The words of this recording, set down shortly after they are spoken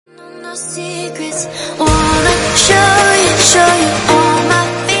no secrets. Wanna show you all my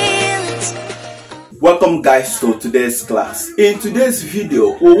feelings. Welcome guys to today's class. In today's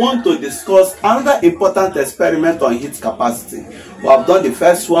video, we want to discuss another important experiment on heat capacity. We have done the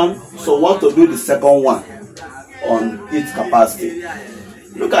first one, so we want to do the second one on heat capacity.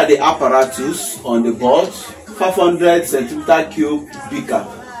 Look at the apparatus on the board. 500 centimeter cube beaker,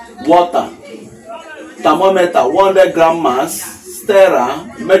 water, thermometer, 100 gram mass, stirrer,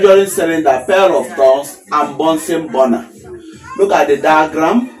 measuring cylinder, pair of tongs, and Bunsen burner. Look at the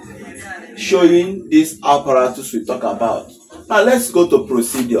diagram showing this apparatus we talk about. Now let's go to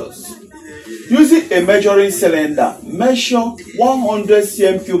procedures. Using a measuring cylinder, measure 100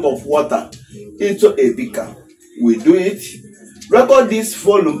 cm cube of water into a beaker. We do it. Record this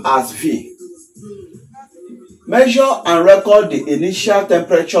volume as V. Measure and record the initial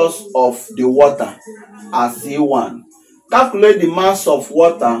temperatures of the water as C1. Calculate the mass of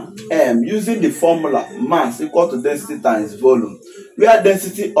water M using the formula mass equal to density times volume, where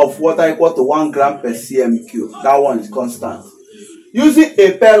density of water equal to 1 gram per cm cube. That one is constant. Using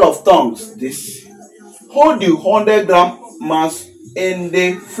a pair of tongs, this, hold the 100 gram mass in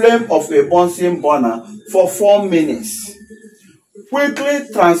the flame of a Bunsen burner for 4 minutes. Quickly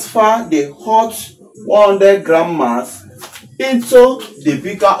transfer the hot 100 gram mass into the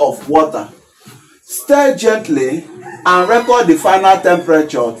beaker of water. Stir gently and record the final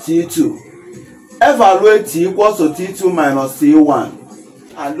temperature T2. Evaluate T equals to T2 minus T1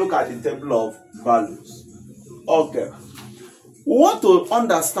 and look at the table of values. Okay. We want to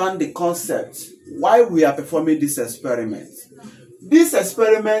understand the concept why we are performing this experiment. This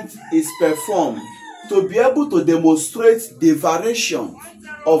experiment is performed to be able to demonstrate the variation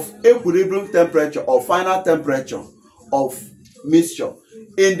of equilibrium temperature or final temperature of mixture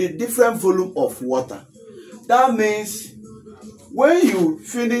in the different volume of water. That means when you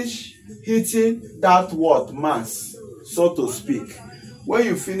finish heating that mass, so to speak, when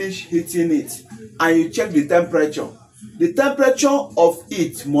you finish heating it and you check the temperature of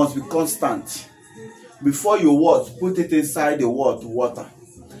it must be constant before you put it inside the water.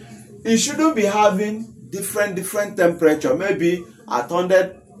 It shouldn't be having different temperature. Maybe at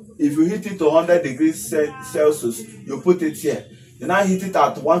 100, if you heat it to 100 degrees Celsius, you put it here. You now heat it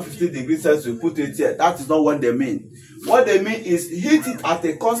at 150 degrees Celsius, you put it here. That is not what they mean. What they mean is heat it at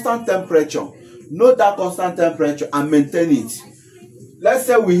a constant temperature. Note that constant temperature and maintain it. Let's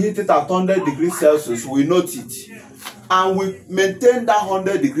say we heat it at 100 degrees Celsius, we note it. And we maintain that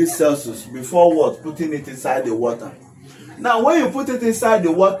 100 degrees Celsius before putting it inside the water. Now, when you put it inside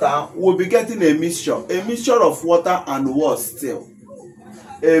the water, we'll be getting a mixture of water and what still?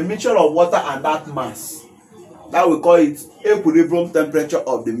 A mixture of water and that mass. That we call it equilibrium temperature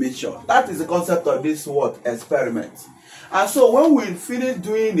of the mixture. That is the concept of this experiment. And so when we finish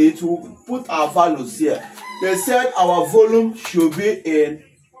doing it, we'll put our values here. They said our volume should be in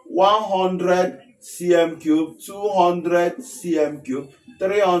 100 cm cube, 200 cm cube,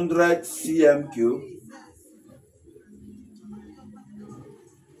 300 cm cube,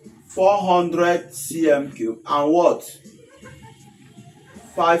 400 cm cube, and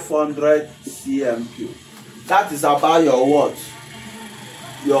 500 cm cube. That is about your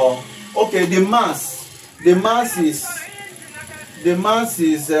okay, the mass,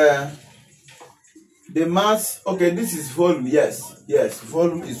 okay, this is volume. Yes,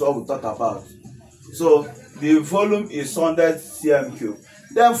 volume is what we talk about. So the volume is 100 cm cube.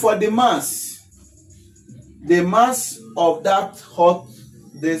 Then for the mass of that hot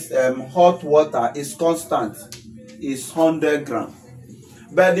water is constant, is 100 gram.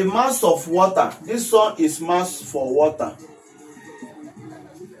 But the mass of water, this one is mass for water.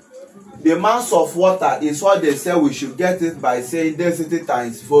 The mass of water is what they say we should get it by saying density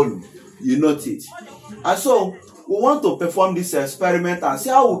times volume. You note it. And so we want to perform this experiment and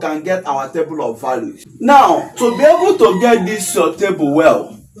see how we can get our table of values. Now, to be able to get this table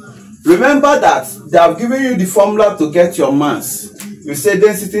well, remember that they have given you the formula to get your mass. You say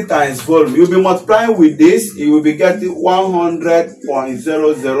density times volume. You'll be multiplying with this. You will be getting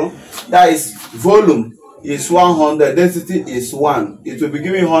 100.00. That is volume is 100. Density is 1. It will be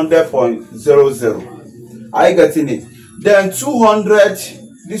giving 100.00. Are you getting it? Then 200.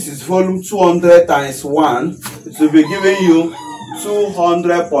 This is volume 200 times 1. It will be giving you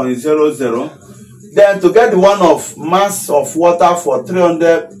 200.00. Then to get the one of mass of water for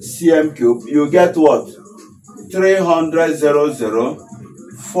 300 cm cube, you get what? 300.00,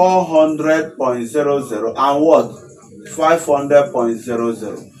 400.00, and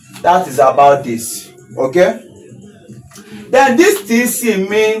 500.00. That is about this. Okay? Then this TC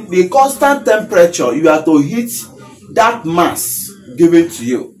means the constant temperature you have to heat that mass given to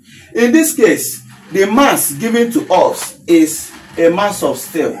you. In this case, the mass given to us is a mass of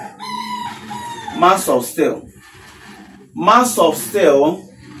steel. Mass of steel. Mass of steel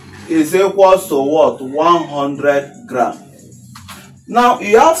is equal to what? 100 gram. Now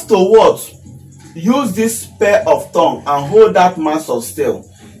you have to what? Use this pair of tongue and hold that mass of steel.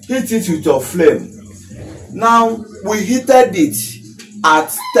 Heat it with your flame. Now we heated it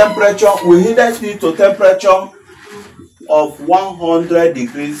at temperature. We heated it to temperature of 100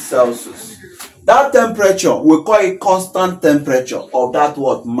 degrees Celsius. That temperature, we call it constant temperature of that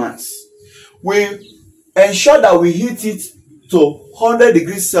what? Mass. We ensure that we heat it to 100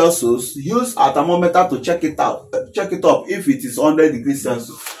 degrees Celsius. Use a thermometer to check it out, check it up if it is 100 degrees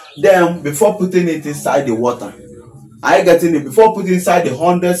Celsius. Then before putting it inside the water, are you getting it? Before putting inside the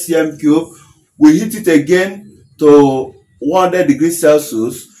 100 cm cube, we heat it again to 100 degrees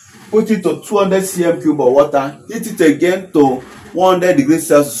Celsius. Put it to 200 cm cube of water. Heat it again to 100 degrees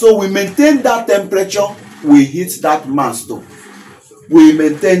Celsius. So we maintain that temperature. We heat that mass to. We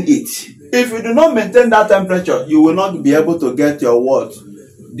maintain it. If you do not maintain that temperature, you will not be able to get your what?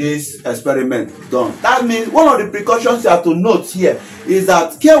 This experiment done. That means one of the precautions you have to note here is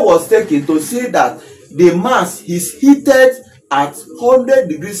that care was taken to say that the mass is heated at 100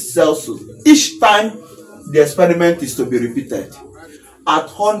 degrees Celsius each time the experiment is to be repeated. At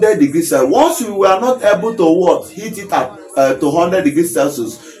 100 degrees Celsius. Once you were not able to what? Heat it at to 100 degrees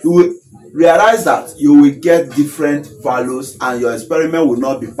Celsius, you will realize that you will get different values and your experiment will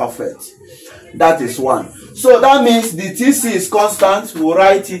not be perfect. That is one. So that means the TC is constant. We'll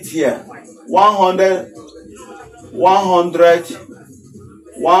write it here. 100, 100,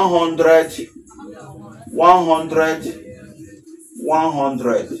 100, 100,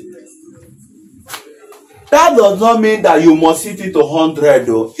 100. That does not mean that you must heat it to 100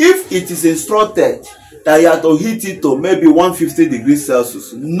 though. If it is instructed that you have to heat it to maybe 150 degrees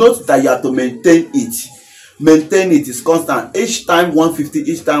Celsius, note that you have to maintain it. Maintain it is constant. Each time 150,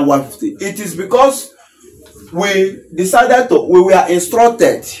 each time 150. It is because we decided to, we were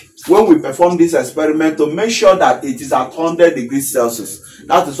instructed when we perform this experiment to make sure that it is at 100 degrees Celsius.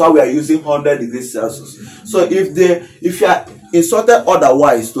 That is why we are using 100 degrees Celsius. So if you are instructed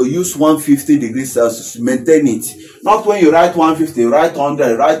otherwise to use 150 degrees Celsius, maintain it. Not when you write 150, write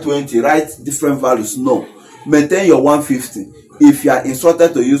 100, write 20, write different values. No. Maintain your 150 if you are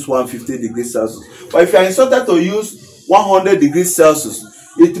instructed to use 150 degrees Celsius. But if you are instructed to use 100 degrees Celsius,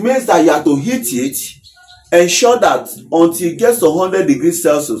 it means that you have to heat it. Ensure that until it gets to 100 degrees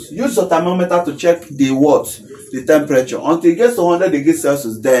Celsius, use your thermometer to check the what? The temperature. Until it gets to 100 degrees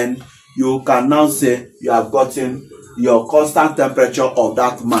Celsius, then you can now say you have gotten your constant temperature of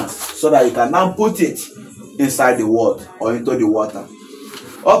that mass, so that you can now put it inside the water or into the water.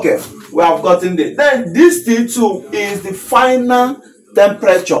 Okay, we have gotten this. Then this T2 is the final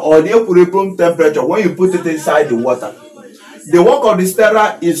temperature or the equilibrium temperature when you put it inside the water. The work of the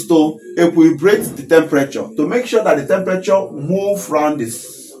stirrer is to equilibrate the temperature, to make sure that the temperature moves around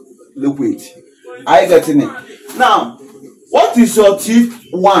this liquid. Are you getting it? Now, what is your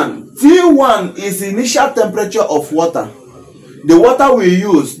T1? T1 is the initial temperature of water. The water we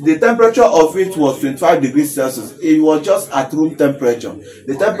used, the temperature of it was 25 degrees Celsius. It was just at room temperature.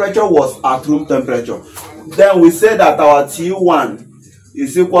 The temperature was at room temperature. Then we say that our T1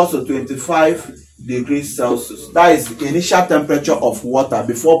 is equal to 25 degrees Celsius. That is the initial temperature of water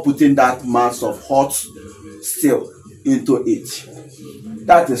before putting that mass of hot steel into it.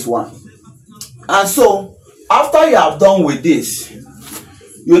 That is one. And so, after you have done with this,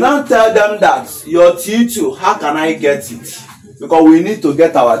 you now tell them that your T2, how can I get it? Because we need to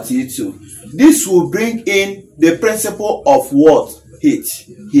get our T2. This will bring in the principle of what? Heat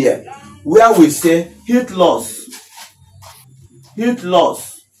here. Where we say heat loss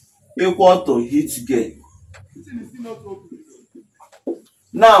equal to heat gain.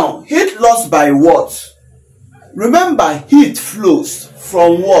 Now, heat loss by what? Remember, heat flows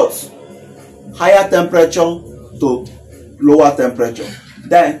from what? Higher temperature to lower temperature.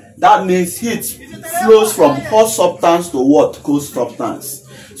 Then that means heat flows from hot substance to what? Cold substance.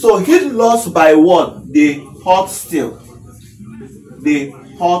 So heat loss by what? The hot steel. The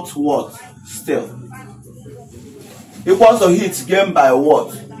hot what? Steel. Equals to heat gained by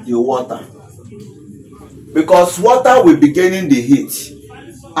what? The water. Because water will be gaining the heat,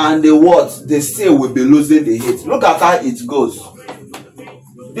 and the what? The steel will be losing the heat. Look at how it goes.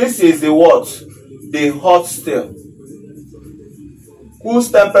 This is the what? The hot steel,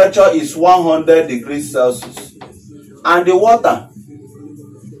 whose temperature is 100 degrees Celsius, and the water,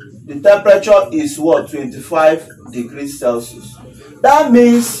 the temperature is what? 25 degrees Celsius. That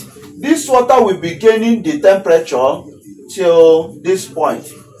means this water will be gaining the temperature till this point.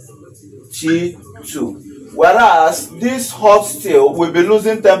 T2. Whereas this hot steel will be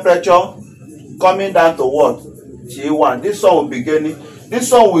losing temperature coming down to what? T1. This one will be gaining.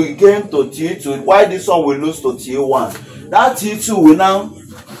 This one will gain to T2. Why this one will lose to T1? That T2 will now.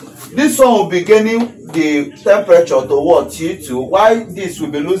 This one will be gaining the temperature to what? T2. Why this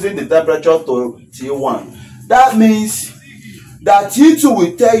will be losing the temperature to T1? That means that T2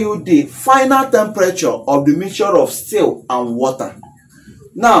 will tell you the final temperature of the mixture of steel and water.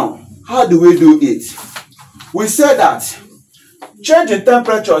 Now, how do we do it? We say that change in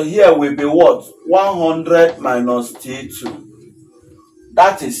temperature here will be what? 100 minus T2.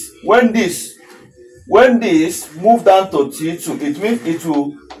 That is, when this move down to T2, it means it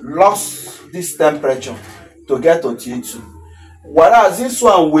will lose this temperature to get to T2. Whereas this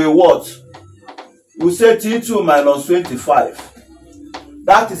one will what? We say T2 minus 25.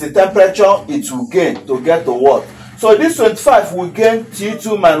 That is the temperature it will gain to get to what? So this 25 will gain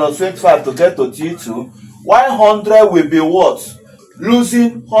T2 minus 25 to get to T2. 100 will be what?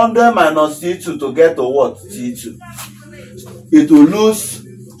 Losing 100 minus T2 to get to what? T2. It will lose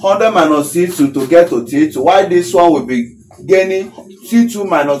 100 minus T2 to get to T2. Why this one will be gaining T2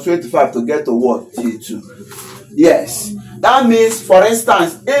 minus 25 to get to what? T2. Yes. That means, for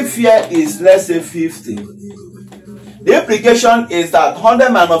instance, if here is, let's say, 50. The implication is that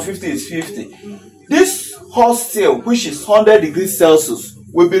 100 minus 50 is 50. This hot steel, which is 100 degrees Celsius,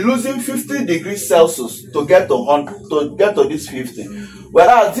 will be losing 50 degrees Celsius to get to this 50.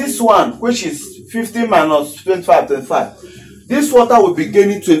 Whereas this one, which is 50 minus 25, 25, this water will be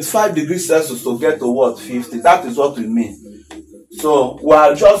gaining 25 degrees Celsius to get to what? 50. That is what we mean. So we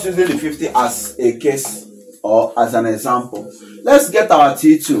are just using the 50 as a case or as an example. Let's get our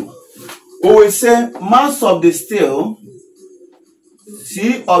T2. We will say mass of the steel,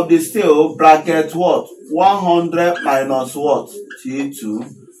 C of the steel bracket what? 100 minus what?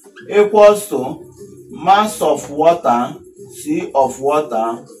 T2 equals to mass of water, C of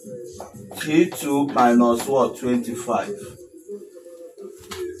water, T2 minus what? 25.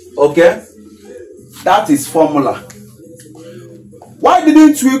 Okay? That is formula. Why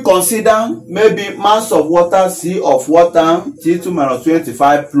didn't we consider maybe mass of water, C of water, T2 minus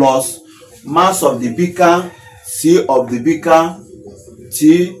 25 plus mass of the beaker, C of the beaker,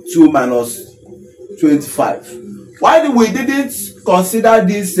 T2 minus 25? Why we didn't consider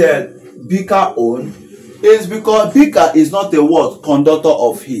this beaker on is because beaker is not a what? Conductor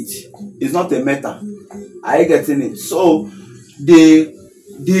of heat. It's not a metal. Are you getting it? So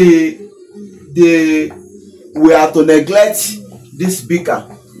we are to neglect this beaker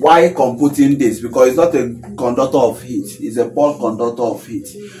while computing this because it's not a conductor of heat. It's a poor conductor of heat.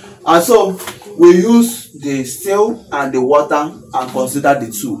 And so we use the steel and the water and consider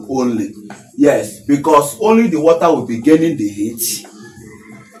the two only. Yes, because only the water will be gaining the heat.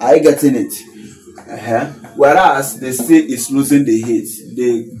 Are you getting it? Whereas the steel is losing the heat.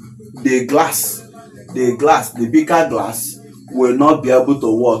 The beaker glass will not be able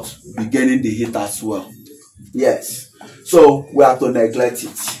to what? Be gaining the heat as well. Yes. So we have to neglect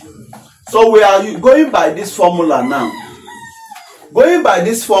it. So we are going by this formula now. Going by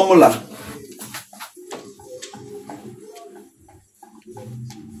this formula,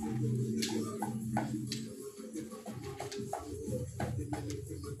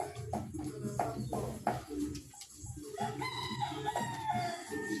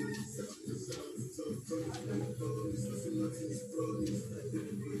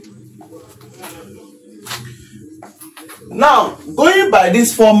 now, going by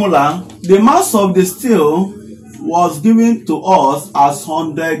this formula, the mass of the steel was given to us as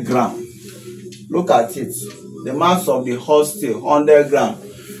 100 gram. Look at it. The mass of the hot steel, 100 gram.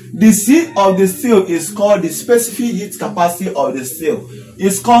 The C of the steel is called the specific heat capacity of the steel.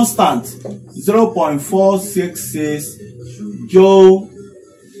 It's constant, 0.466 joule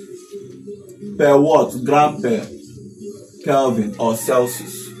per watt, gram per Kelvin or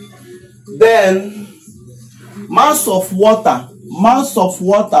Celsius. Then mass of water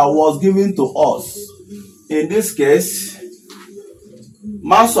was given to us. In this case,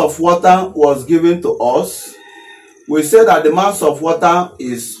 mass of water was given to us. We say that the mass of water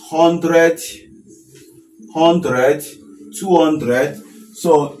is 100, 200.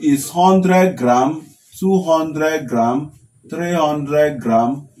 So it's 100 gram, 200 gram, 300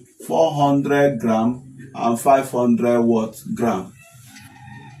 gram, 400 gram, and 500 what gram.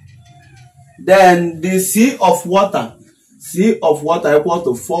 Then the C of water equal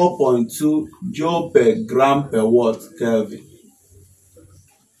to 4.2 joule per gram per watt Kelvin.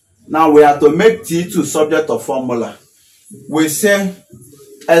 Now we have to make T2 subject of formula. We say,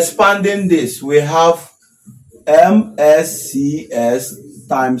 expanding this, we have MSCS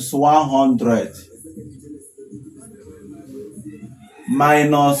times 100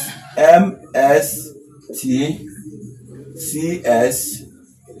 minus MST CS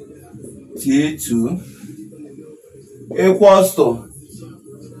T2 equals to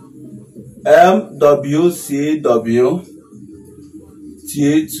MWCW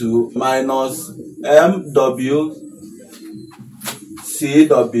T2 minus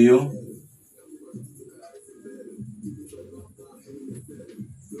MWCW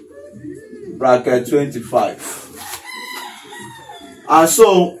bracket 25. And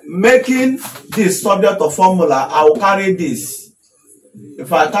so making this subject of formula, I'll carry this.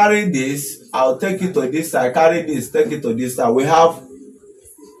 If I carry this, I'll take it to this side, carry this, take it to this side. We have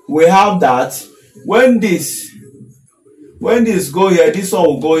that when this go here, this one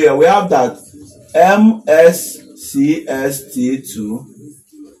will go here. We have that MSCST2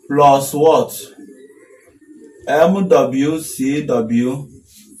 plus what? MWCW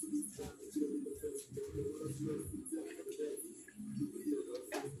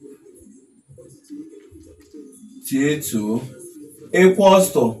T2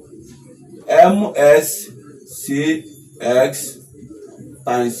 equals to MSCX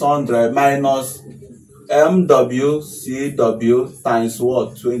times 100 minus MWCW times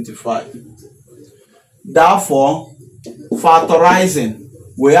what? 25. Therefore, factorizing,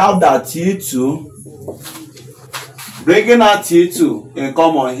 we have that T2, bringing out T2 in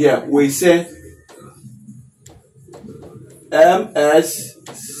common here, we say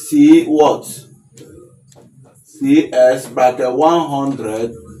MSC what? CS bracket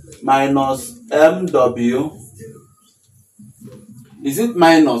 100 minus MW. Is it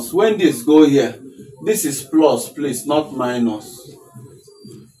minus? When this go here, this is plus, please, not minus.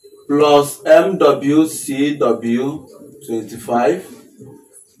 Plus MWCW 25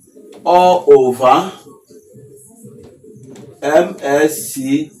 all over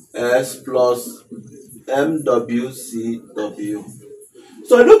MSCS plus MWCW.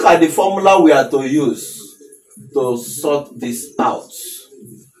 So look at the formula we are to use to sort this out.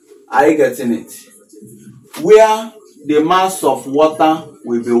 Are you getting it? Where the mass of water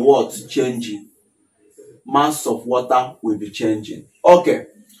will be what? Changing. Mass of water will be changing. Okay.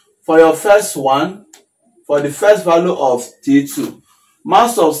 For your first one, for the first value of T2,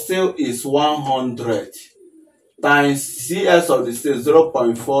 mass of steel is 100 times CS of the steel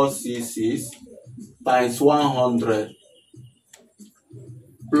 0.4 cc times 100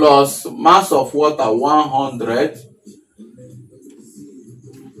 plus mass of water 100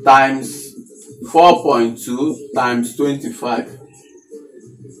 times 4.2 times 25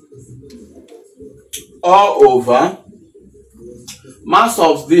 all over mass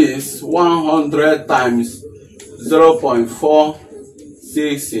of this 100 times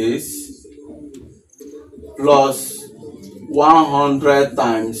 0.466 plus 100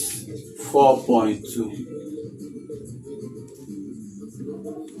 times 4.2.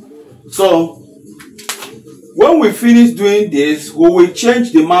 So when we finish doing this, we will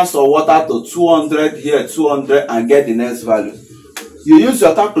change the mass of water to 200 here, 200, and get the next value. You use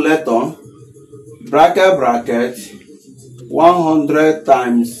your calculator, bracket 100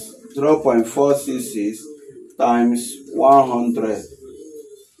 times 0.466 times 100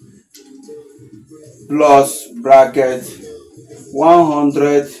 plus bracket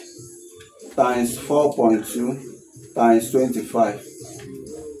 100 times 4.2 times 25.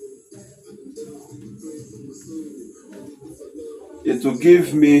 It will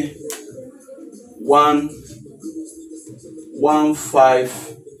give me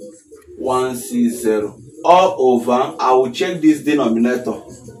 15160 all over. I will check this denominator.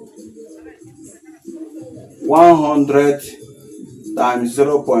 100 times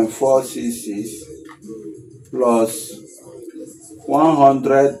 0.466 plus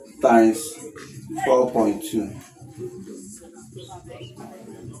 100 times 4.2.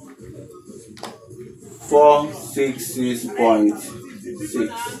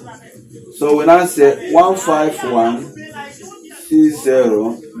 466.6. So we now say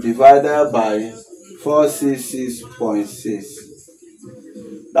 15160 divided by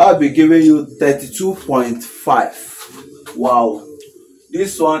 466.6. That will be giving you 32.5. Wow.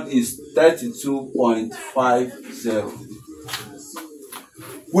 This one is 32.50.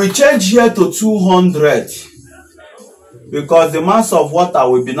 We change here to 200 because the mass of water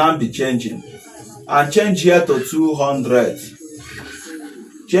will now be changing. And change here to 200.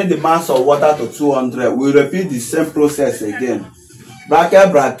 Change the mass of water to 200. We repeat the same process again.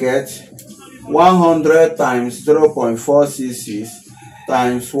 Bracket 100 times 0.466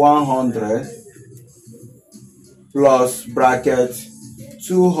 times 100 plus bracket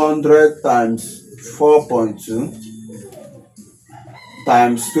 200 times 4.2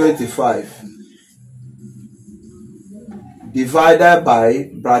 times 25 divided by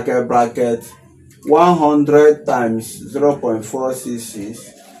bracket 100 times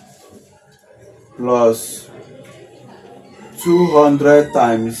 0.466 plus 200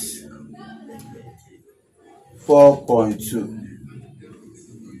 times 4.2.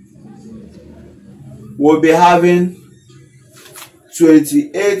 We'll be having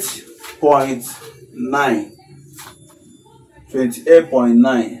 28.9.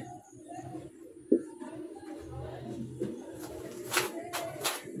 28.9.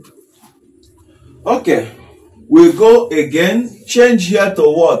 Okay, we go again. Change here to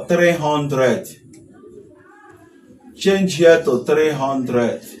what? 300. Change here to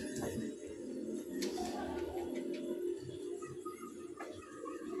 300.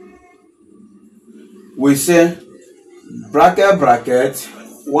 We say bracket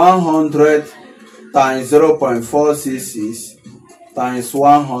 100 times 0.466 times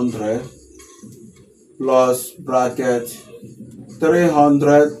 100 plus bracket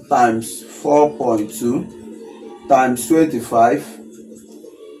 300 times 4.2 times 25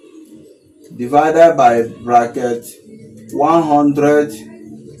 divided by bracket 100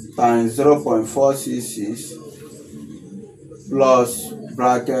 times 0.466 plus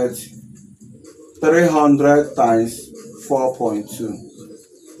bracket 300 times 4.2.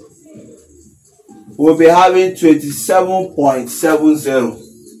 We'll be having 27.70.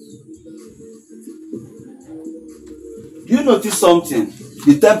 Do you notice something?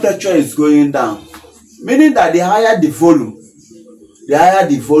 The temperature is going down, meaning that the higher the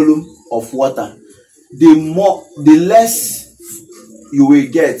volume of water, the less you will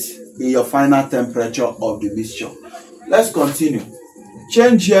get in your final temperature of the mixture. Let's continue.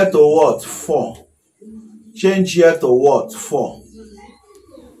 Change here to what? 4. Change here to what? 4.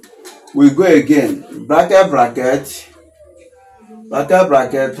 We go again. Bracket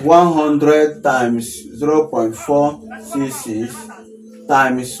 100 times 0.466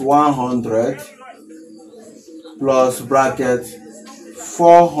 times 100 plus bracket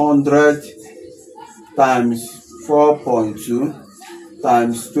 400 times 4.2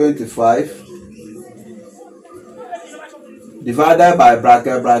 times 25 divided by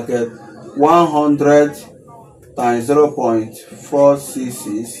bracket 100 times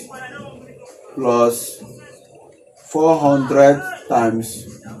 0.466 plus 400 times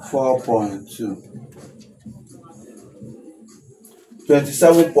 4.2.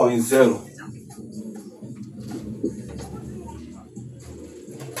 27.0.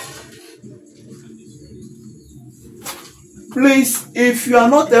 Please, if you are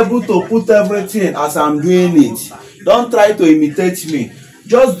not able to put everything as I'm doing it, don't try to imitate me.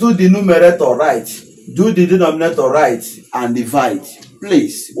 Just do the numerator right, do the denominator right, and divide.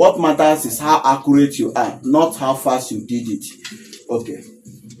 Please, what matters is how accurate you are, not how fast you did it. Okay.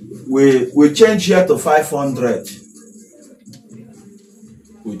 We change here to 500.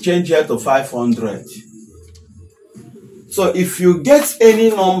 We change here to 500. So if you get any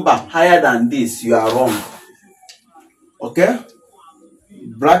number higher than this, you are wrong. Okay?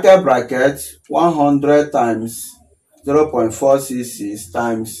 Bracket 100 times 0.466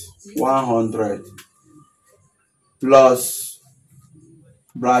 times 100 plus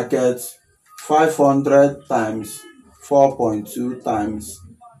bracket 500 times 4.2 times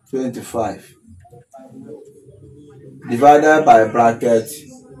 25 divided by bracket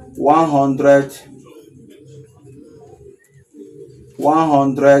 100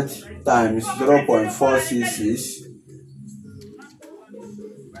 times 0.466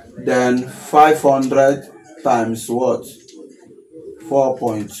 then 500 times what?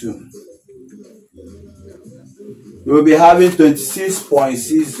 4.2. You will be having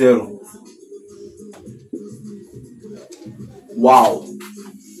 26.60. Wow.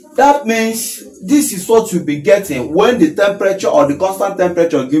 That means this is what you'll be getting when the temperature or the constant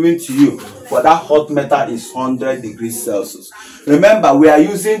temperature given to you for that hot metal is 100 degrees Celsius. Remember, we are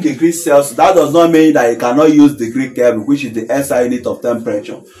using degrees Celsius. That does not mean that you cannot use degree Kelvin, which is the SI unit of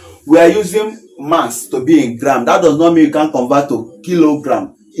temperature. We are using mass to be in gram. That does not mean you can convert to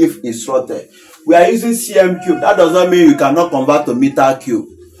kilogram if instructed. We are using cm cube. That does not mean you cannot convert to meter cube.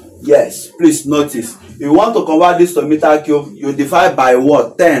 Yes, please notice. If you want to convert this to meter cube, you divide by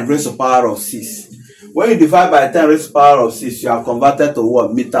what? 10 raised to the power of 6. When you divide by 10 raised to the power of 6, you are converted to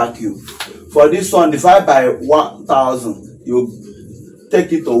what? Meter cube. For this one, divide by 1000. You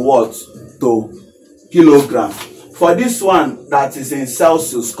take it to what? To kilogram. For this one that is in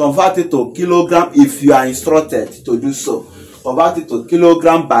Celsius, convert it to kilogram if you are instructed to do so. Convert it to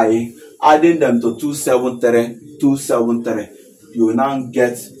kilogram by adding them to 273. You will now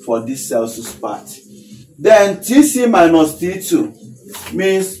get for this Celsius part. Then Tc minus T2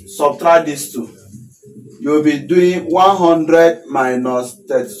 means subtract these two. You'll be doing 100 minus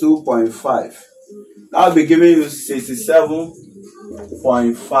 32.5. That will be giving you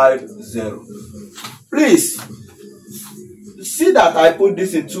 67.50. Please see that I put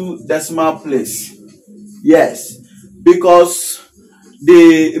this into decimal place. Yes, because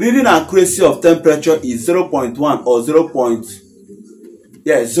the reading accuracy of temperature is 0.1 or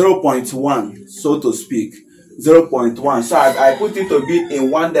 0.1, so to speak. 0.1. So I put it to be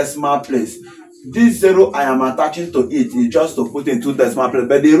in one decimal place. This 0 I am attaching to it is just to put in two decimal places,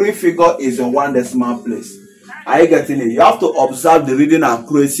 but the real figure is in one decimal place. Are you getting it? You have to observe the reading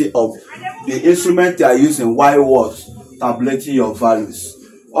accuracy of the instrument you are using while what? Tabulating your values.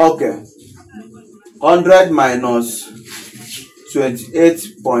 Okay. 100 minus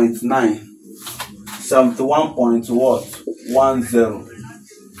 28.9. 71.10.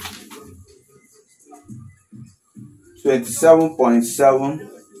 27.7.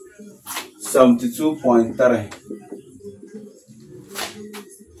 72.3.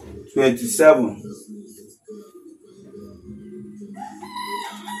 27.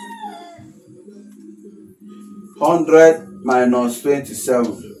 100 minus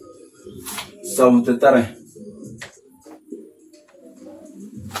 27. 73.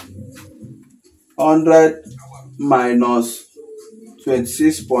 100 minus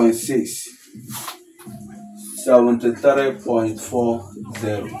 26.6.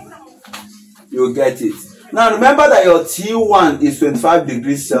 73.40. You get it. Now remember that your T1 is 25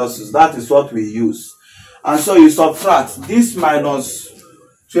 degrees Celsius. That is what we use. And so you subtract this minus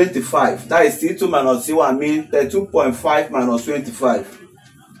 25. That is T2 minus T1 means 32.5 minus 25.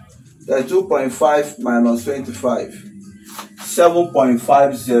 32.5 minus 25.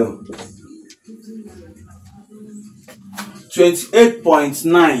 7.50.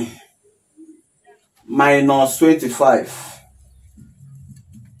 28.9 minus 25.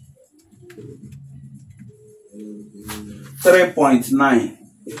 3.9.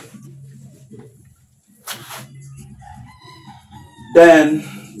 Then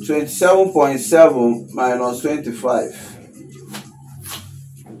 27.7 minus 25.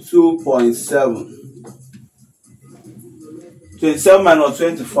 2.7. 27 minus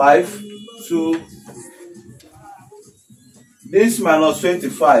 25. 2. This minus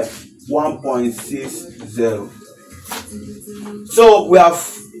 25. 1.60. So we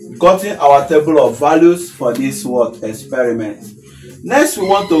have gotten our table of values for this experiment. Next we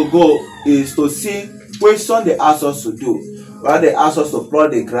want to go is to see question they ask us to do. Where they ask us to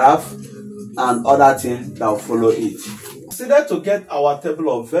plot the graph and other things that will follow it. Consider to get our table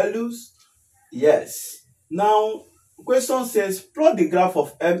of values. Yes. Now question says plot the graph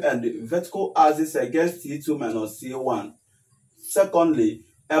of M and the vertical axis against T2 minus T1. Secondly,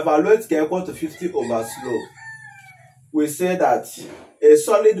 evaluate K equal to 50 over slope. We say that a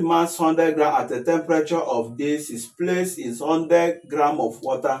solid mass 100 gram at a temperature of this is placed in 100 gram of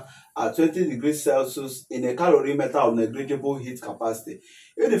water at 20 degrees Celsius in a calorimeter of negligible heat capacity.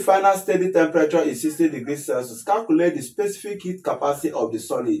 If the final steady temperature is 60 degrees Celsius, calculate the specific heat capacity of the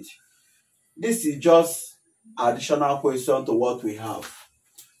solid. This is just additional question to what we have.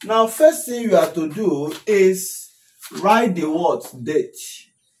 Now, first thing you have to do is write the date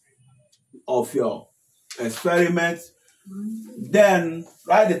of your experiment. Then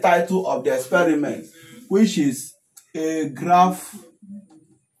write the title of the experiment, which is a graph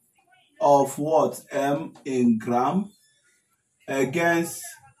of M in gram against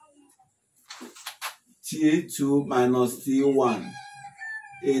T2 minus T1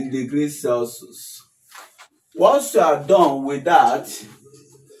 in degrees Celsius. Once you are done with that,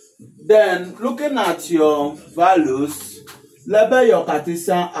 then looking at your values, label your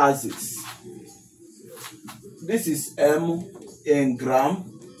Cartesian axis. This is M in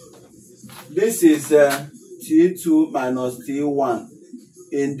gram. This is T2 minus T1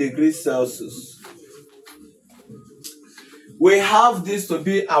 in degrees Celsius. We have this to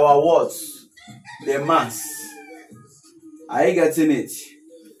be our the mass. Are you getting it?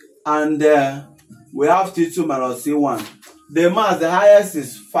 And we have T2 minus T1. The mass, the highest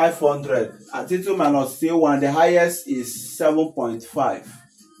is 500. And T2 minus T1, the highest is 7.5.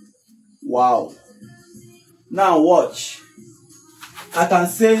 Wow. Now watch. I can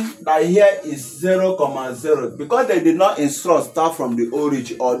say that here is 0,0 because they did not instruct start from the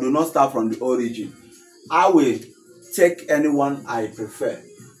origin or do not start from the origin. I will take any one I prefer.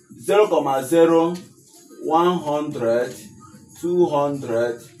 0,0, 100,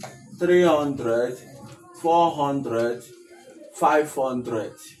 200, 300, 400,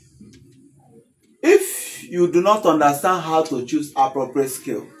 500. If you do not understand how to choose appropriate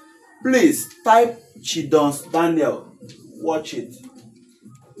scale, please type Chidon's Daniel. Watch it.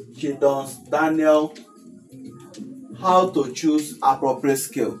 Chidons Daniel, how to choose appropriate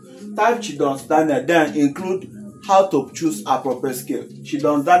scale. Type Chidons Daniel, then include how to choose appropriate scale.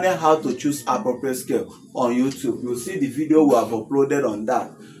 Chidons Daniel, how to choose appropriate scale on YouTube. You'll see the video we have uploaded on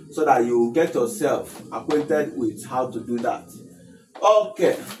that, so that you will get yourself acquainted with how to do that.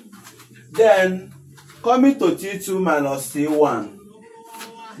 Okay, then coming to T2 minus T1.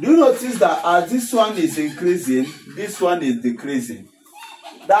 Do you notice that as this one is increasing, this one is decreasing?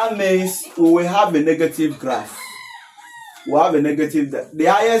 That means we will have a negative graph. We have a negative. The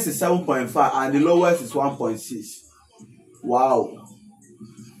highest is 7.5 and the lowest is 1.6. Wow.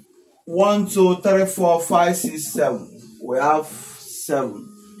 1, 2, 3, 4, 5, 6, 7. We have 7.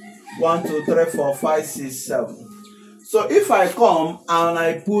 1, 2, 3, 4, 5, 6, 7. So if I come and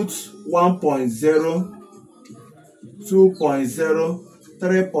I put 1.0, 2.0,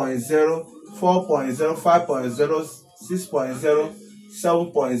 3.0, 4.0, 5.0, 6.0,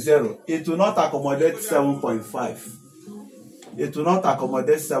 7.0, it will not accommodate 7.5. It will not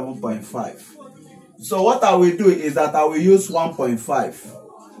accommodate 7.5. So what I will do is that I will use 1.5,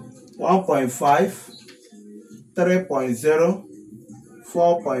 1.5, 3.0,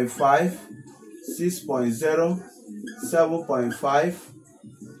 4.5, 6.0, 7.5,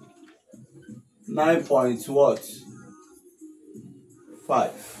 9 point what?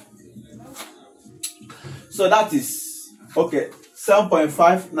 5. So that is okay.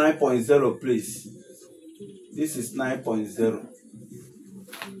 7.5, 9.0, please. This is 9.0.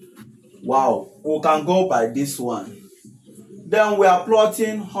 Wow, we can go by this one. Then we are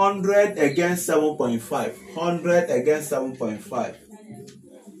plotting 100 against 7.5. 100 against 7.5.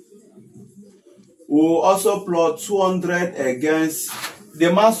 We will also plot 200 against,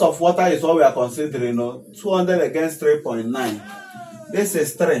 the mass of water is what we are considering. 200 against 3.9. This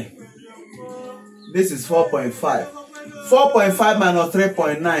is 3. This is 4.5. 4.5 minus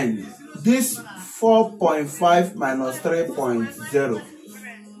 3.9. This 4.5 minus 3.0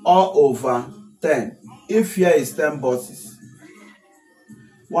 all over 10. If here is 10 boxes.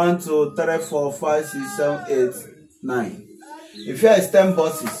 1, 2, 3, 4, 5, 6, 7, 8, 9. If here is 10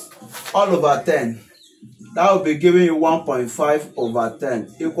 boxes all over 10, that will be giving you 1.5 over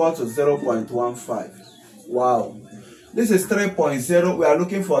 10 equal to 0.15. Wow. This is 3.0. We are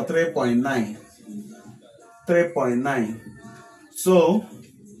looking for 3.9. 3.9. So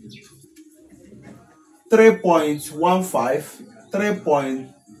 3.15,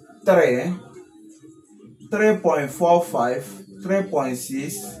 3.3, 3.45,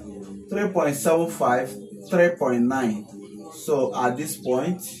 3.6, 3.75, 3.9. So at this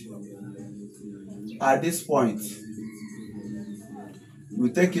point, we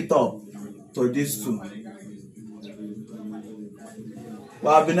take it up to these two. We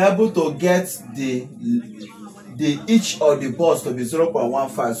have been able to get the each of the balls to be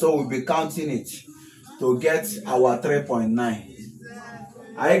 0.15, so we'll be counting it to get our 3.9.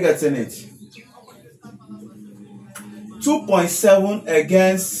 Are you getting it? 2.7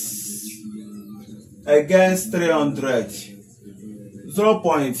 against 300. 0.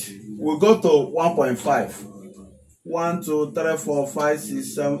 We go to 1.5. 1, 2, 3, 4, 5,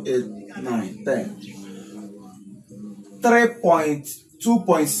 6, 7, 8, 9, 10.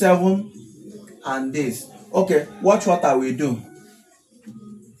 2.7 and this. Okay, watch what I will do.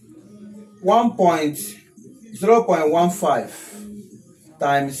 0.15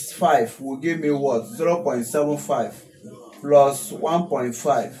 times 5 will give me what? 0.75 plus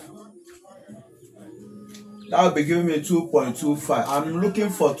 1.5. That will be giving me 2.25. I'm looking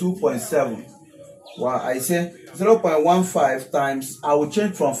for 2.7. Well, I say 0.15 times, I will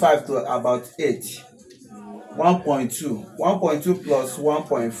change from 5 to about 8. 1.2. 1.2 plus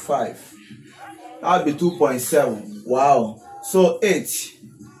 1.5. That will be 2.7. Wow. So 8.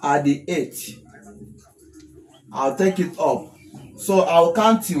 At the 8. I'll take it up. So I'll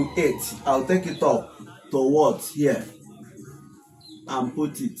count till 8. I'll take it up to what? Here. And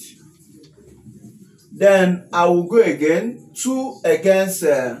put it. Then I will go again. 2 against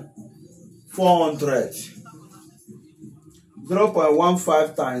 400.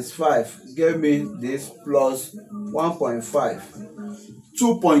 0.15 times 5 gave me this plus 1.5.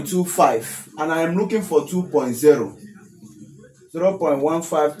 2.25. And I am looking for 2.0.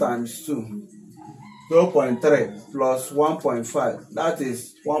 0.15 times 2. 0.3 plus 1.5. That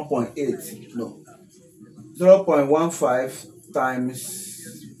is 1.8. No. 0.15 times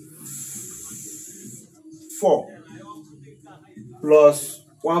 4 plus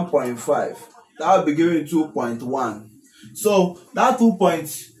 1.5. That will be giving 2.1. So that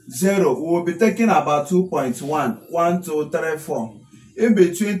 2.0 we will be taking about 2.1. 1, 2, 3, 4. In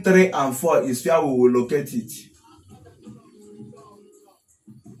between 3 and 4 is where we will locate it.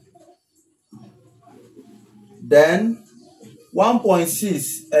 Then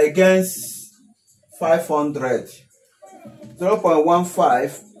 1.6 against 500.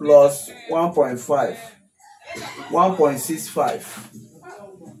 0.15 plus 1.5. 1.65.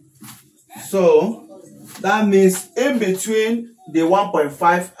 So that means in between the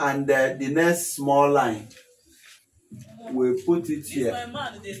 1.5 and the next small line, we put it here.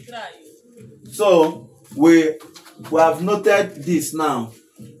 So we have noted this now.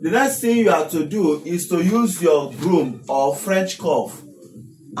 The next thing you have to do is to use your broom or French curve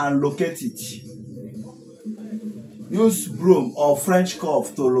and locate it. Use broom or French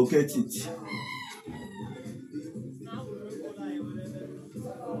curve to locate it.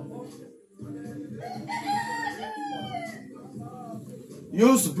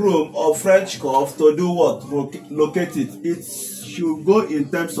 Use broom or French curve to do what? Locate it. It should go in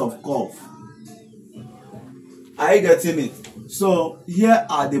terms of curve. Are you getting it? So here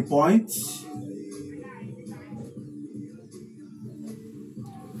are the points.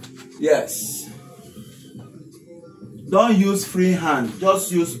 Yes. Don't use free hand.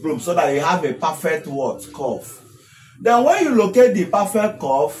 Just use broom so that you have a perfect what? Curve. Then when you locate the perfect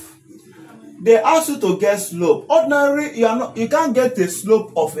curve, they ask you to get slope. Ordinary, you can't get the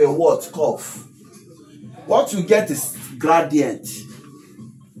slope of a what? Curve. What you get is gradient.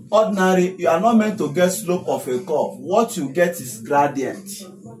 Ordinary, you are not meant to get slope of a curve. What you get is gradient.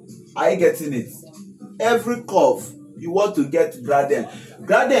 Are you getting it? Every curve, you want to get gradient.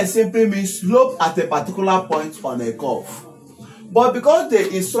 Gradient simply means slope at a particular point on a curve. But because they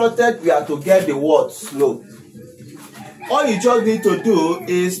instructed we are to get the what? Slope. All you just need to do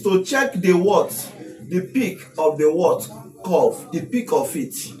is to check the what? The peak of the what? Curve. The peak of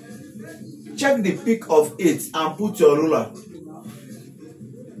it. Check the peak of it and put your ruler.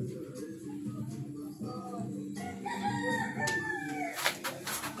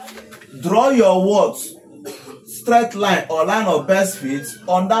 Draw your what? Straight line or line of best fit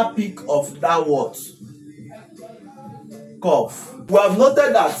on that peak of that what? Curve. We have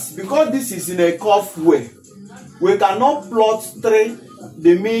noted that because this is in a curve way, we cannot plot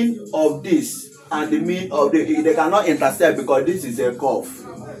the mean of this and the mean of the, they cannot intersect because this is a curve.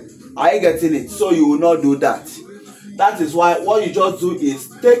 Are you getting it? So you will not do that. That is why what you just do is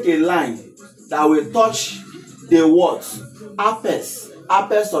take a line that will touch the what? Apex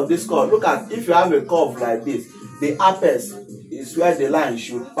of this curve. Look at, if you have a curve like this, the apex is where the line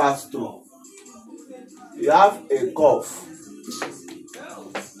should pass through. You have a curve.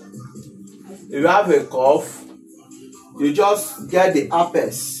 If you have a curve, you just get the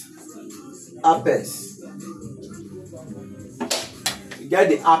apex. You get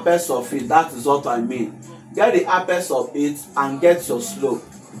the apex of it. That is what I mean. Get the apex of it and get your slope.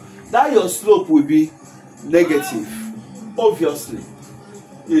 That your slope will be negative. Obviously,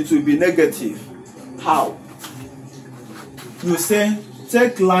 it will be negative. How? You say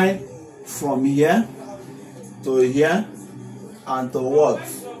take line from here to here and to what?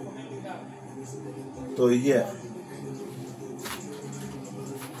 To here.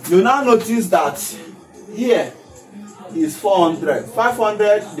 You now notice that here is 400.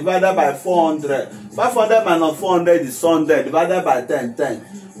 500 divided by 400. 500 minus 400 is 100 divided by 10, 10.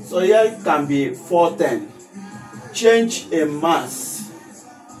 So here can be 410. Change in mass.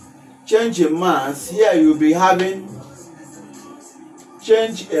 Change in mass. Here you'll be having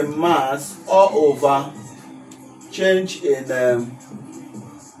change in mass all over change in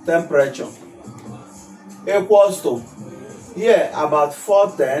temperature equals to here about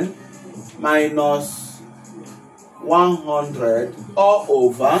 410 minus 100 all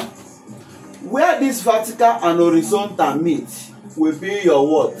over where this vertical and horizontal meet will be your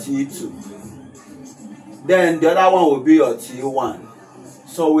what? T2. Then the other one will be your T1.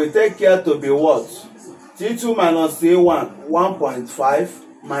 So we take care to be what? T2 minus T1, 1.5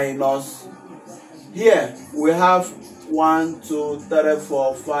 minus, here we have 1, 2, 3,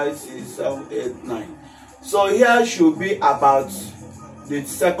 4, 5, 6, 7, 8, 9. So here should be about the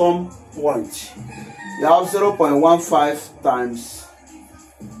second point. You have 0.15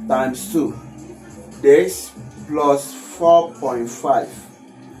 times 2. This plus 4.5.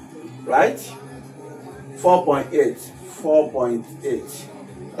 Right? 4.8. 4.8.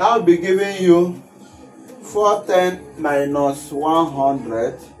 That will be giving you 410 minus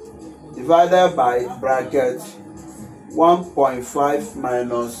 100 divided by bracket 1.5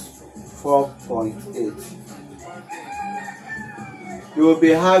 minus 4.8. You will be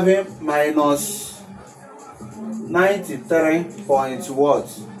having minus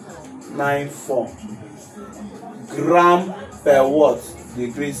 93.94 gram per what?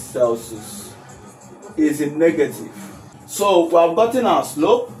 Degrees Celsius. Is in negative. So we have gotten our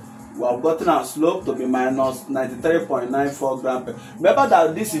slope. we have gotten our slope to be minus 93.94 gram per. Remember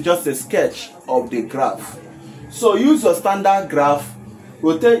that this is just a sketch of the graph. So use your standard graph.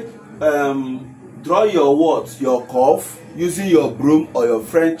 Rotate, draw your what? Your curve using your broom or your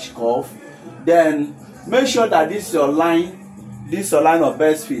French curve. Then make sure that this your line of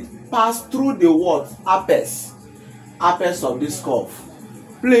best fit pass through the what? Apex of this curve.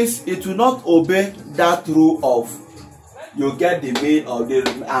 Please, it will not obey that rule of you get the mean of the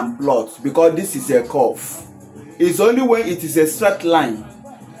and plot, because this is a curve. It's only when it is a straight line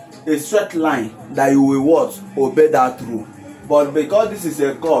that you will what? Obey that rule. But because this is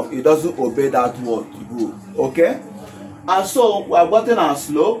a curve, it doesn't obey that rule. Okay? And so we have gotten our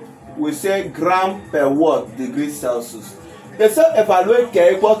slope. We say gram per what? Degree Celsius. They say evaluate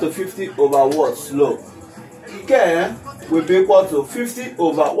K equal to 50 over what? Slope. K will be equal to 50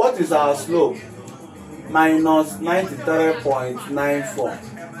 over what is our slope? Minus 93.94.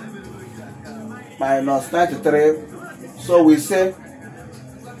 Minus 93. So we say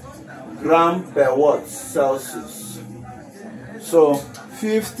gram per what? Celsius. So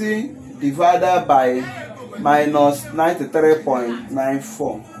 50 divided by minus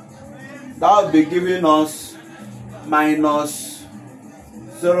 93.94. That will be giving us minus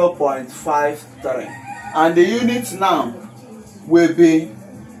 0.53. And the unit now will be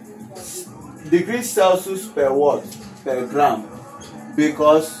degrees Celsius per what? Per gram.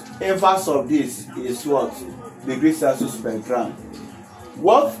 Because inverse of this is what? Degrees Celsius per gram.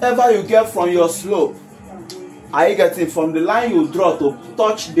 Whatever you get from your slope, are you getting from the line you draw to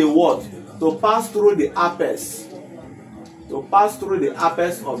touch the what? To pass through the apex. To pass through the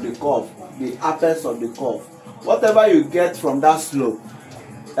apex of the curve. The apex of the curve. Whatever you get from that slope,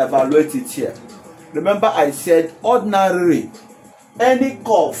 evaluate it here. Remember I said ordinarily, any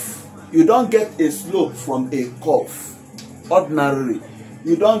curve, you don't get a slope from a curve. Ordinarily,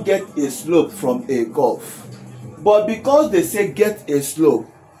 you don't get a slope from a curve. But because they say get a slope,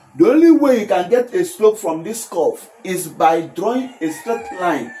 the only way you can get a slope from this curve is by drawing a straight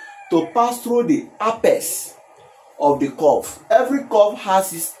line to pass through the apex of the curve. Every curve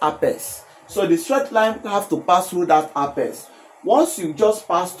has its apex. So the straight line have to pass through that apex. Once you just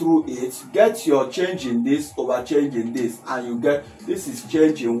pass through it, get your change in this over change in this, and you get this is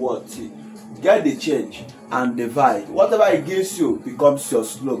change in what? Get the change and divide. Whatever it gives you becomes your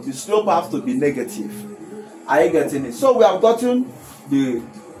slope. The slope has to be negative. Are you getting it? So we have gotten the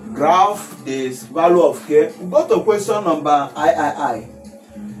graph, this value of K. We go to question number III.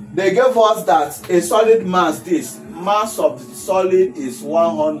 They gave us that a solid mass, this mass of the solid is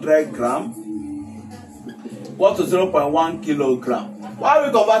 100 gram. What to 0.1 kilogram. Why are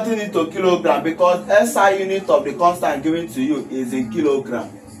we converting it to kilogram? Because SI unit of the constant given to you is in kilogram.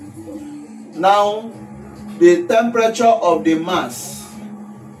 Now, the temperature of the mass,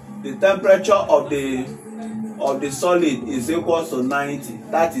 the temperature of the solid is equal to 90.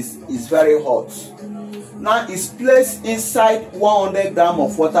 That is very hot. Now, it's placed inside 100 gram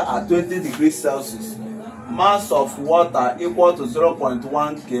of water at 20 degrees Celsius. Mass of water equal to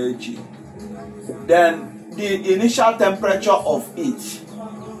 0.1 kg. Then the initial temperature of it,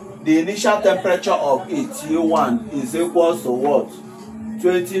 T1 is equal to what?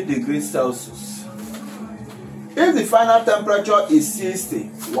 20 degrees Celsius. If the final temperature is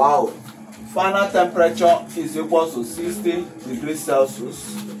 60, wow, final temperature is equal to 60 degrees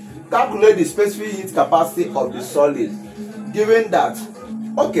Celsius. Calculate the specific heat capacity of the solid, given that,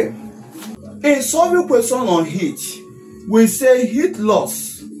 okay, in solving question on heat, we say heat loss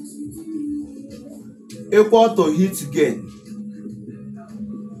equal to heat gain.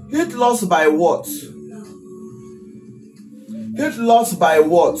 Heat loss by what? Heat loss by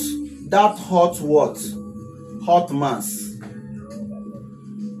what? That hot what? Hot mass.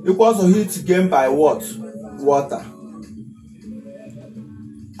 Equals to heat gain by what? Water.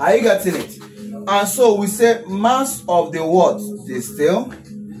 Are you getting it? And so we say mass of the what? The still.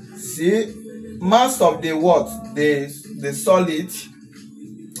 See? Mass of the what? The solid.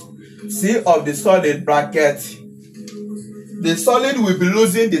 C of the solid bracket. The solid will be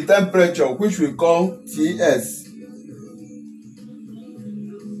losing the temperature, which we call Ts.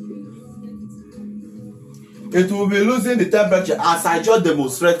 It will be losing the temperature as I just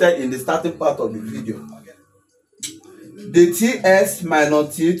demonstrated in the starting part of the video. The Ts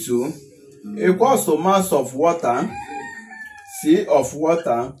minus T2 equals to mass of water, C of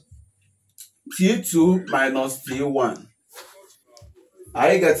water, T2 minus T1.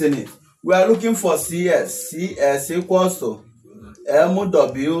 Are you getting it? We are looking for CS. CS equals to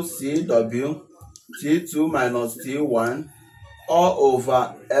MWCW T2 minus T1 all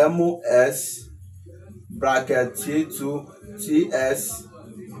over MS bracket T2 TS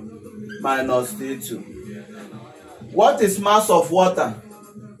minus T2. What is mass of water?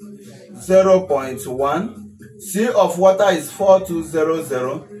 0.1. C of water is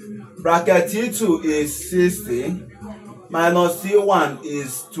 4200. Bracket T2 is 60. Minus T1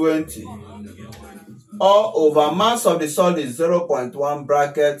 is 20. All over mass of the solid is 0.1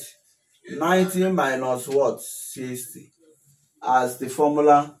 bracket 90 minus what? 60. As the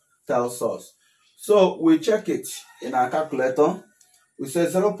formula tells us. So we check it in our calculator. We say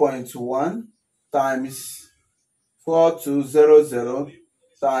 0.1 times 4200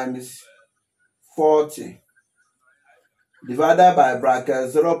 times 40 divided by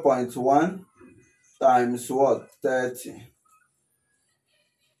bracket 0.1 times what? 30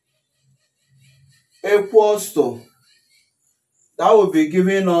 equals to, that will be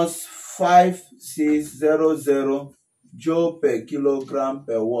giving us 5600 joule per kilogram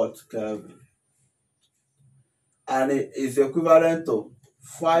per watt Kelvin, and it is equivalent to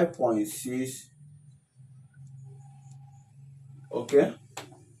 5.6. Okay,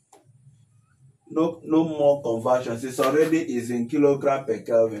 no more conversions, it's already is in kilogram per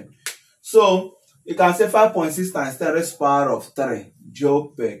Kelvin. So you can say 5.6 times 10 raised to the power of 3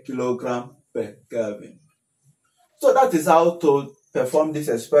 joule per kilogram per Kelvin. So that is how to perform this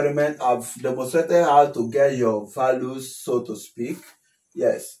experiment. I've demonstrated how to get your values, so to speak.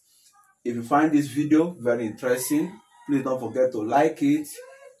 Yes, if you find this video very interesting, please don't forget to like it,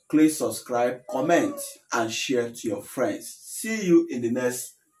 click subscribe, comment, and share to your friends. See you in the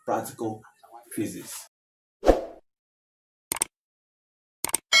next practical physics.